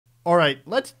Alright,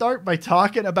 let's start by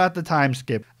talking about the time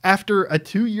skip. After a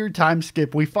 2-year time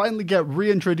skip, we finally get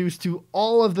reintroduced to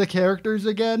all of the characters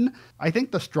again. I think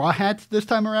the Straw Hats this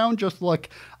time around just look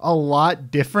a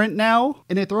lot different now.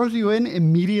 And it throws you in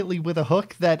immediately with a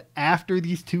hook that after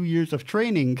these 2 years of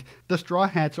training, the Straw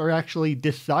Hats are actually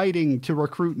deciding to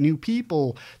recruit new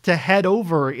people to head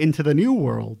over into the New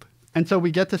World. And so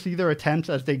we get to see their attempts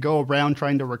as they go around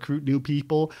trying to recruit new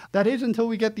people. That is until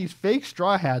we get these fake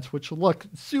Straw Hats, which look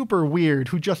super weird,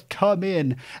 who just come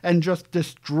in and just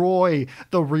destroy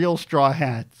the real Straw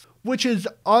Hats, which is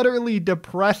utterly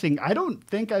depressing. I don't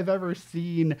think I've ever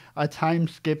seen a time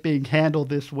skipping handled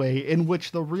this way, in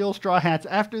which the real Straw Hats,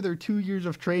 after their 2 years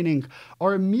of training,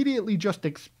 are immediately just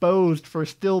exposed for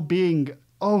still being,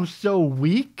 oh, so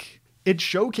weak. It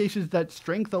showcases that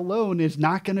strength alone is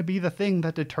not going to be the thing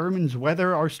that determines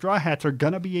whether our Straw Hats are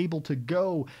going to be able to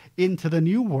go into the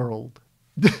New World.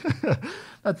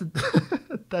 that's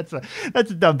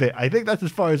a dumb bit. I think that's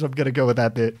as far as I'm going to go with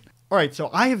that bit. Alright, so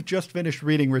I have just finished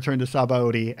reading Return to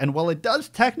SABAODY, and while it does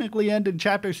technically end in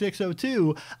Chapter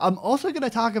 602, I'm also going to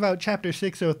talk about Chapter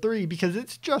 603 because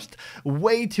it's just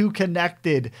way too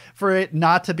connected for it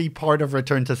not to be part of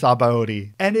Return to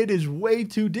SABAODY. And it is way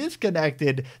too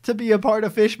disconnected to be a part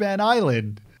of Fishman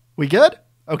Island. We good?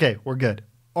 Okay, we're good.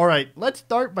 Alright, let's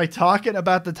start by talking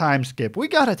about the time skip. We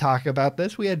gotta talk about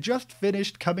this. We had just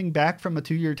finished coming back from a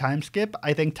 2-year time skip.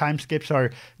 I think time skips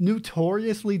are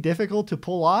notoriously difficult to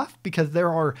pull off because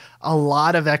there are a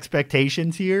lot of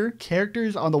expectations here.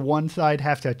 Characters on the one side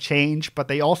have to change, but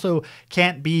they also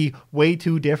can't be way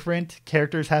too different.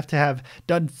 Characters have to have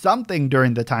done something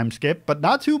during the time skip, but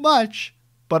not too much,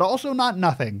 but also not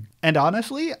nothing. And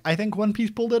honestly, I think One Piece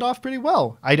pulled it off pretty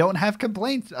well. I don't have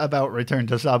complaints about Return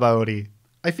to SABAODY.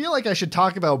 I feel like I should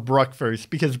talk about Brook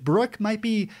first, because Brook might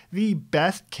be the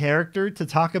best character to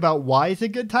talk about why it's a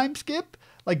good time skip.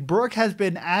 Like, Brook has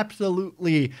been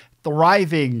absolutely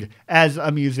thriving as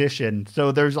a musician.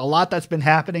 So there's a lot that's been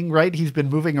happening, right? He's been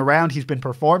moving around. He's been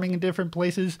performing in different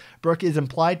places. Brook is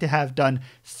implied to have done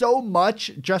so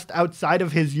much just outside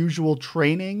of his usual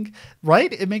training,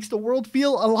 right? It makes the world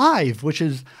feel alive, which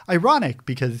is ironic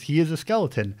because he is a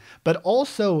skeleton. But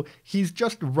also, he's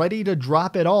just ready to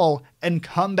drop it all and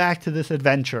come back to this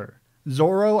adventure.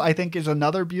 Zoro, I think, is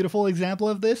another beautiful example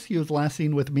of this. He was last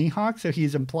seen with Mihawk, so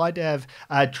he's implied to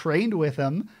have trained with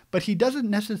him, but he doesn't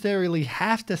necessarily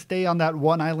have to stay on that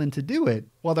one island to do it.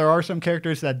 While there are some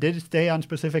characters that did stay on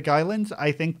specific islands,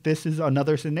 I think this is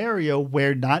another scenario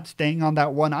where not staying on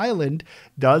that one island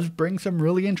does bring some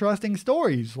really interesting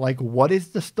stories. Like, what is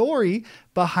the story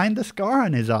behind the scar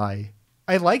on his eye?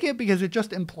 I like it because it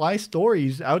just implies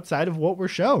stories outside of what we're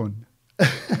shown.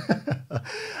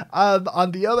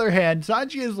 On the other hand,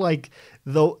 Sanji is like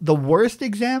the worst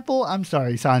example. I'm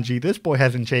sorry, Sanji, this boy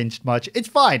hasn't changed much. It's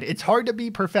fine. It's hard to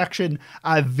be perfection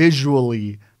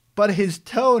visually, but his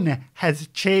tone has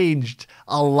changed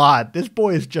a lot. This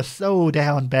boy is just so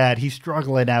down bad. He's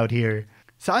struggling out here.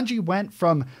 Sanji went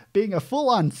from being a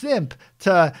full-on simp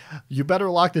to, you better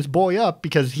lock this boy up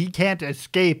because he can't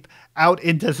escape out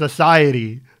into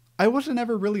society. I wasn't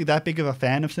ever really that big of a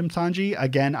fan of Sim Sanji.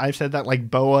 Again, I've said that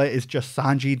like Boa is just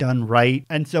Sanji done right.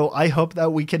 And so I hope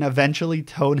that we can eventually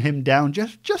tone him down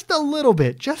just a little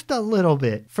bit,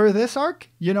 For this arc,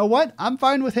 you know what? I'm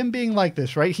fine with him being like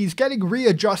this, right? He's getting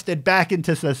readjusted back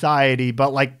into society,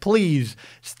 but like, please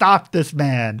stop this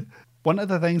man. One of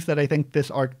the things that I think this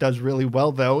arc does really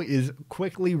well, though, is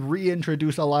quickly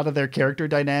reintroduce a lot of their character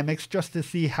dynamics just to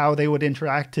see how they would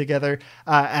interact together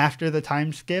after the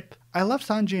time skip. I love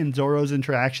Sanji and Zoro's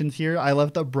interactions here. I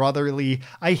love the brotherly,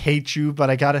 I hate you,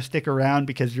 but I gotta stick around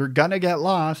because you're gonna get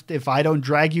lost if I don't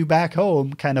drag you back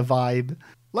home kind of vibe.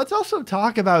 Let's also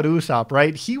talk about Usopp,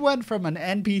 right? He went from an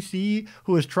NPC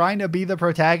who was trying to be the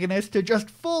protagonist to just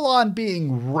full on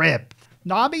being ripped.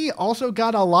 Nami also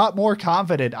got a lot more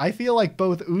confident. I feel like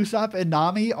both Usopp and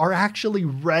Nami are actually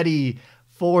ready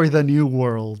for the new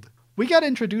world. We got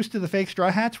introduced to the fake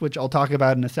Straw Hats, which I'll talk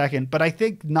about in a second, but I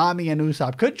think Nami and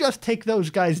Usopp could just take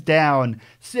those guys down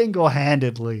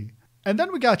single-handedly. And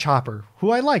then we got Chopper,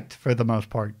 who I liked for the most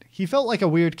part. He felt like a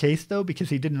weird case though, because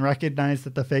he didn't recognize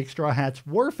that the fake Straw Hats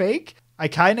were fake. I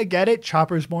kind of get it.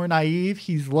 Chopper's more naive.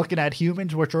 He's looking at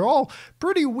humans, which are all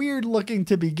pretty weird looking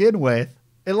to begin with.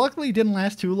 It luckily didn't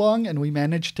last too long, and we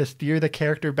managed to steer the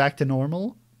character back to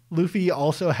normal. Luffy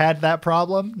also had that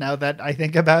problem, now that I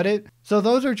think about it. So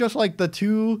those are just like the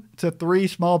 2 to 3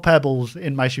 small pebbles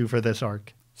in my shoe for this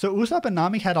arc. So Usopp and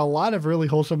Nami had a lot of really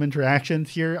wholesome interactions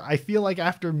here. I feel like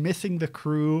after missing the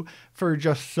crew for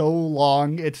just so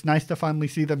long, it's nice to finally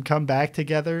see them come back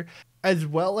together, as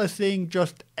well as seeing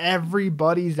just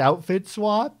everybody's outfit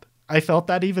swap. I felt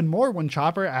that even more when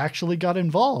Chopper actually got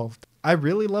involved. I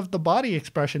really loved the body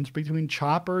expressions between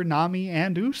Chopper, Nami,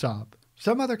 and Usopp.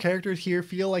 Some other characters here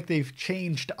feel like they've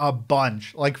changed a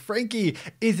bunch. Like Frankie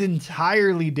is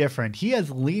entirely different. He has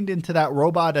leaned into that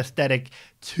robot aesthetic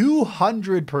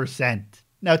 200%.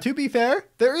 Now, to be fair,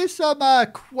 there is some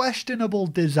questionable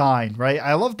design, right?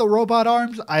 I love the robot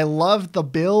arms. I love the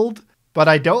build, but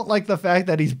I don't like the fact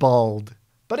that he's bald.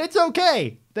 But it's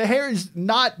okay. The hair is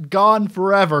not gone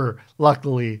forever,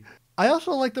 luckily. I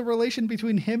also like the relation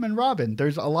between him and Robin.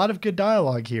 There's a lot of good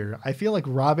dialogue here. I feel like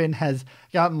Robin has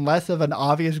gotten less of an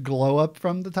obvious glow up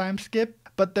from the time skip,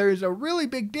 but there's a really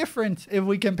big difference if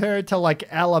we compare it to like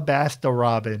Alabasta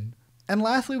Robin. And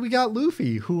lastly, we got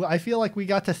Luffy, who I feel like we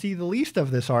got to see the least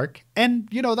of this arc. And,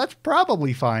 you know, that's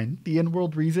probably fine. The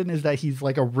in-world reason is that he's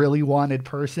like a really wanted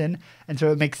person, and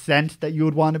so it makes sense that you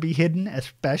would want to be hidden,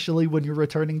 especially when you're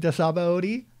returning to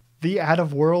Sabaody. The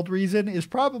out-of-world reason is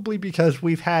probably because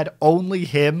we've had only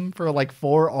him for like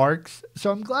 4 arcs,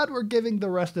 so I'm glad we're giving the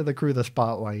rest of the crew the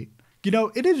spotlight. You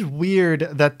know, it is weird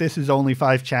that this is only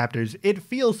 5 chapters. It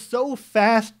feels so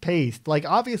fast-paced. Like,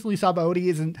 obviously Sabaody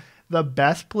isn't the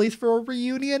best place for a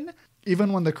reunion,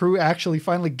 even when the crew actually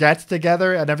finally gets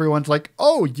together and everyone's like,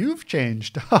 oh, you've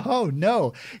changed. Oh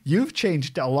no, you've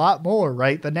changed a lot more,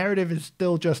 right? The narrative is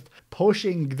still just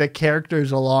pushing the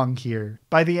characters along here.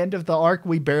 By the end of the arc,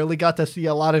 we barely got to see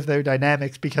a lot of their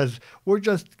dynamics because we're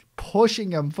just pushing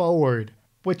them forward,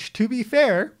 which, to be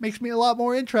fair, makes me a lot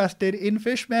more interested in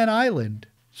Fishman Island.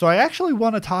 So I actually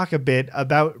want to talk a bit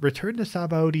about Return to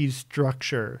Sabaody's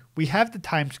structure. We have the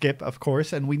time skip, of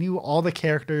course, and we knew all the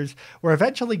characters were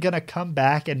eventually going to come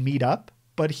back and meet up.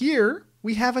 But here,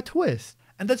 we have a twist.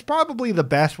 And that's probably the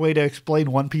best way to explain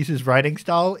One Piece's writing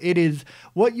style. It is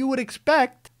what you would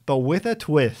expect, but with a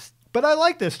twist. But I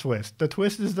like this twist. The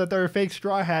twist is that there are fake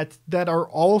Straw Hats that are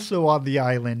also on the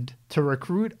island to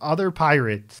recruit other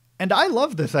pirates. And I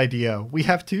love this idea. We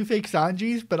have 2 fake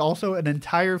Sanjis, but also an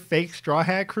entire fake Straw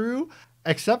Hat crew,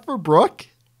 except for Brooke,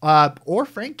 or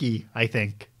Frankie, I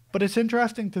think. But it's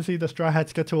interesting to see the Straw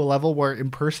Hats get to a level where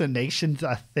impersonation's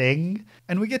a thing,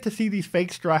 and we get to see these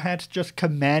fake Straw Hats just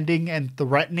commanding and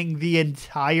threatening the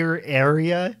entire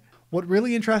area. What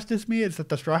really interests me is that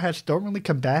the Straw Hats don't really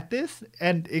combat this,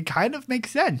 and it kind of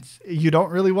makes sense. You don't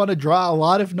really want to draw a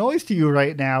lot of noise to you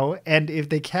right now, and if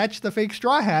they catch the fake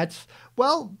Straw Hats,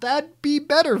 well, that'd be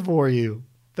better for you.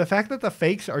 The fact that the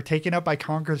fakes are taken up by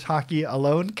Conqueror's Haki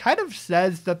alone kind of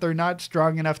says that they're not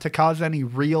strong enough to cause any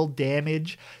real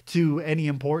damage to any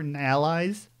important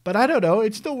allies. But I don't know,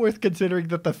 it's still worth considering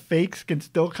that the fakes can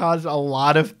still cause a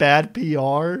lot of bad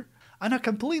PR. On a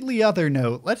completely other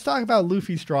note, let's talk about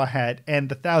Luffy's Straw Hat and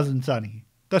the Thousand Sunny.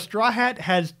 The Straw Hat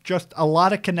has just a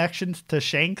lot of connections to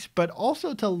Shanks, but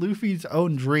also to Luffy's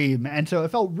own dream, and so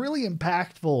it felt really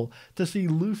impactful to see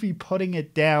Luffy putting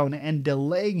it down and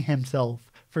delaying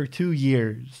himself for 2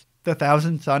 years. The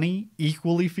Thousand Sunny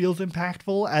equally feels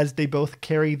impactful as they both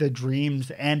carry the dreams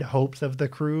and hopes of the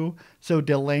crew, so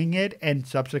delaying it and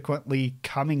subsequently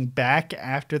coming back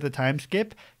after the time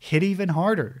skip hit even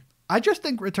harder. I just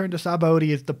think Return to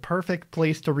Sabaody is the perfect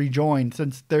place to rejoin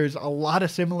since there's a lot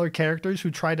of similar characters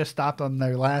who tried to stop them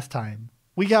their last time.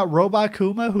 We got Robot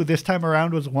Kuma, who this time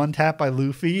around was one-tapped by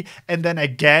Luffy, and then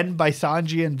again by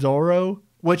Sanji and Zoro,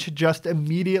 which just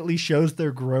immediately shows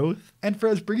their growth. And for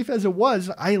as brief as it was,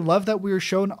 I love that we were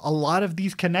shown a lot of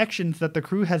these connections that the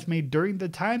crew has made during the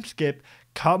time skip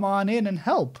come on in and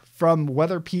help. From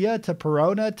Weather Pia to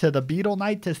Perona to the Beetle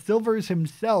Knight to Silvers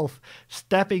himself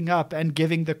stepping up and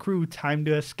giving the crew time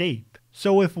to escape.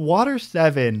 So if Water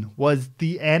 7 was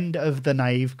the end of the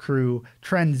naive crew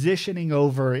transitioning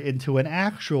over into an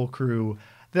actual crew,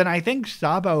 then I think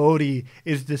Sabaody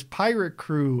is this pirate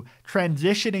crew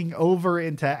transitioning over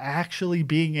into actually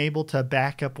being able to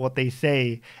back up what they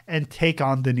say and take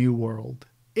on the new world.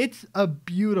 It's a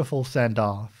beautiful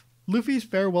send-off. Luffy's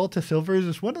farewell to Silvers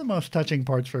is one of the most touching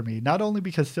parts for me, not only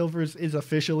because Silvers is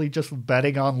officially just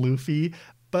betting on Luffy,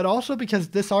 but also because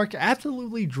this arc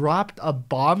absolutely dropped a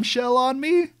bombshell on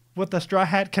me. With the Straw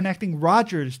Hat connecting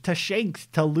Rogers to Shanks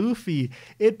to Luffy,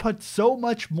 it put so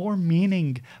much more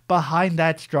meaning behind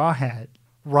that Straw Hat.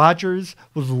 Rogers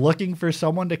was looking for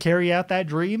someone to carry out that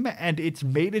dream, and it's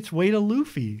made its way to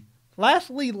Luffy.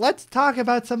 Lastly, let's talk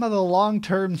about some of the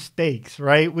long-term stakes,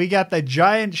 right? We got the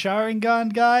giant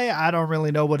Sharingan guy. I don't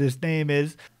really know what his name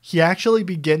is. He actually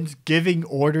begins giving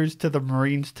orders to the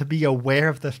Marines to be aware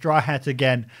of the Straw Hats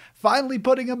again, finally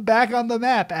putting them back on the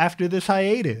map after this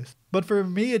hiatus. But for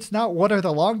me, it's not what are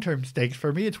the long-term stakes.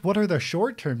 For me, it's what are the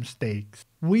short-term stakes.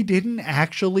 We didn't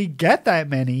actually get that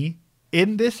many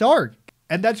in this arc.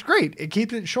 And that's great. It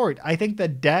keeps it short. I think the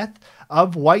death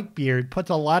of Whitebeard puts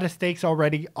a lot of stakes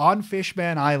already on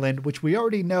Fishman Island, which we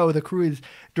already know the crew is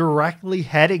directly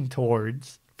heading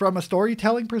towards. From a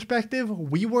storytelling perspective,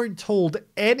 we weren't told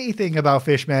anything about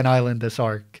Fishman Island this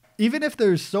arc. Even if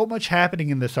there's so much happening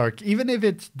in this arc, even if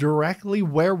it's directly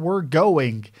where we're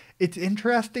going, it's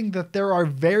interesting that there are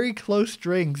very close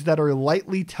strings that are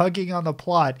lightly tugging on the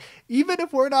plot, even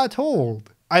if we're not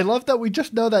told. I love that we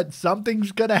just know that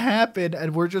something's gonna happen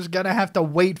and we're just gonna have to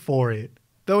wait for it.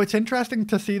 Though it's interesting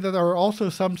to see that there are also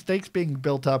some stakes being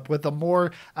built up with a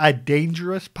more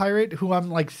dangerous pirate who I'm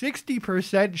like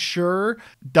 60% sure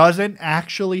doesn't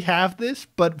actually have this,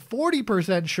 but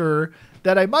 40% sure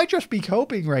that I might just be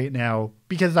coping right now,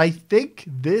 because I think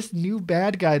this new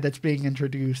bad guy that's being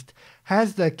introduced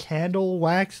has the candle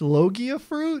wax Logia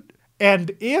fruit.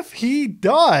 And if he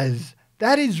does,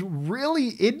 that is really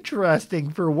interesting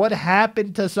for what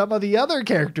happened to some of the other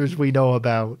characters we know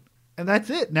about. And that's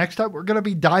it. Next up, we're going to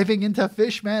be diving into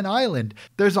Fishman Island.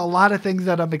 There's a lot of things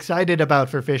that I'm excited about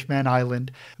for Fishman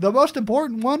Island. The most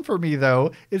important one for me,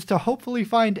 though, is to hopefully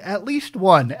find at least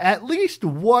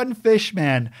one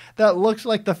Fishman that looks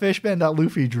like the Fishman that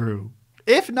Luffy drew.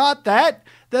 If not that,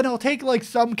 then I'll take like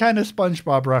some kind of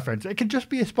SpongeBob reference. It could just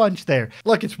be a sponge there.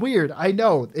 Look, it's weird. I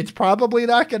know it's probably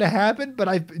not going to happen,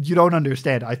 but you don't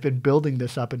understand. I've been building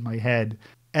this up in my head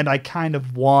and I kind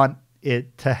of want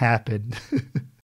it to happen.